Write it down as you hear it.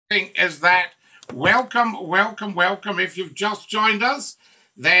Is that welcome, welcome, welcome. If you've just joined us,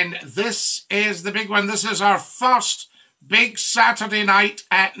 then this is the big one. This is our first big Saturday night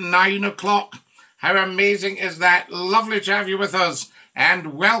at 9 o'clock. How amazing is that? Lovely to have you with us.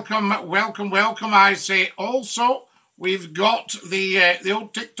 And welcome, welcome, welcome. I say also, we've got the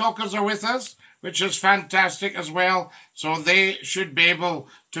old TikTokers are with us, which is fantastic as well. So they should be able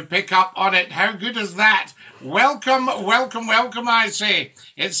to pick up on it. How good is that? Welcome, welcome, welcome, I say.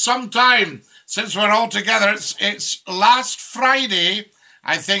 It's some time since we're all together. It's last Friday,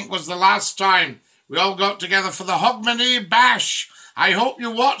 I think, was the last time we all got together for the Hogmanay Bash. I hope you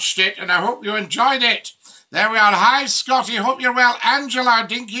watched it and I hope you enjoyed it. There we are. Hi, Scotty. Hope you're well. Angela,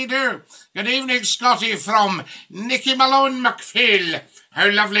 dinky do. Good evening, Scotty, from Nicky Malone McPhail. How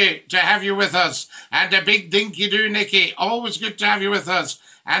lovely to have you with us. And a big dinky do, Nicky. Always good to have you with us.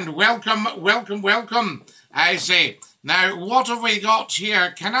 And welcome, welcome, welcome, I say. Now, what have we got here?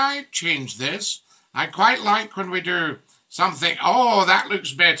 Can I change this? I quite like when we do something. Oh, that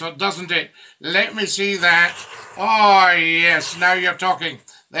looks better, doesn't it? Let me see that. Oh, yes, now you're talking.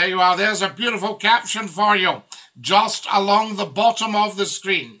 There you are. There's a beautiful caption for you, just along the bottom of the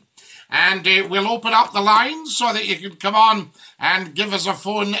screen. And we'll open up the lines so that you can come on and give us a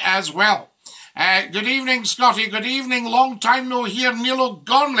phone as well. Good evening, Scotty. Good evening. Long time no hear, Neil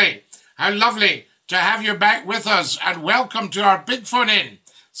O'Gormley. How lovely to have you back with us. And welcome to our big phone-in.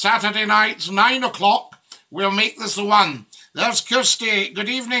 Saturday nights, 9 o'clock. We'll make this the one. There's Kirsty. Good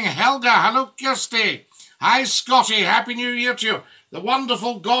evening, Helga. Hello, Kirsty. Hi, Scotty. Happy New Year to you. The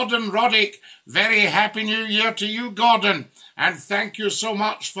wonderful Gordon Roddick. Very happy New Year to you, Gordon. And thank you so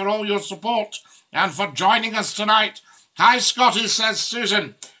much for all your support and for joining us tonight. Hi, Scotty, says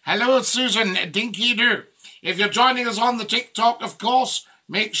Susan. Hello, Susan. Dinky do. If you're joining us on the TikTok, of course,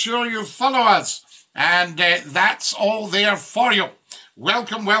 make sure you follow us. And that's all there for you.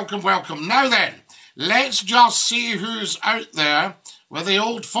 Welcome, welcome, welcome. Now then, let's just see who's out there with the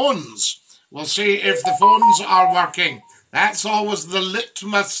old phones. We'll see if the phones are working. That's always the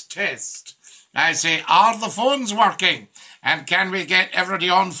litmus test. I say, are the phones working? And can we get everybody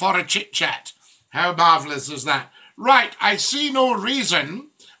on for a chit-chat? How marvellous is that? Right, I see no reason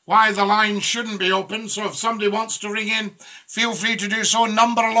why the line shouldn't be open, so if somebody wants to ring in, feel free to do so.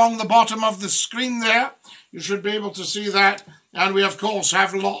 Number along the bottom of the screen there. You should be able to see that. And we, of course,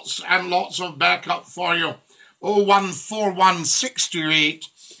 have lots and lots of backup for you. 0141628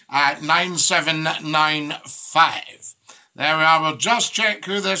 9795. There we are. We'll just check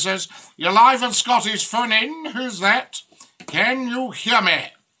who this is. You're live on Scotty's phone in. Who's that? Can you hear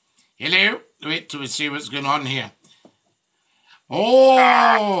me? Hello? Wait till we see what's going on here.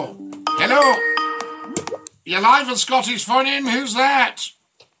 Oh! Hello? You're live on Scotty's phone in. Who's that?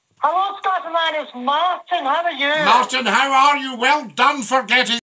 Hello, Scotty, my name is Martin. How are you? Martin, how are you? Well done for getting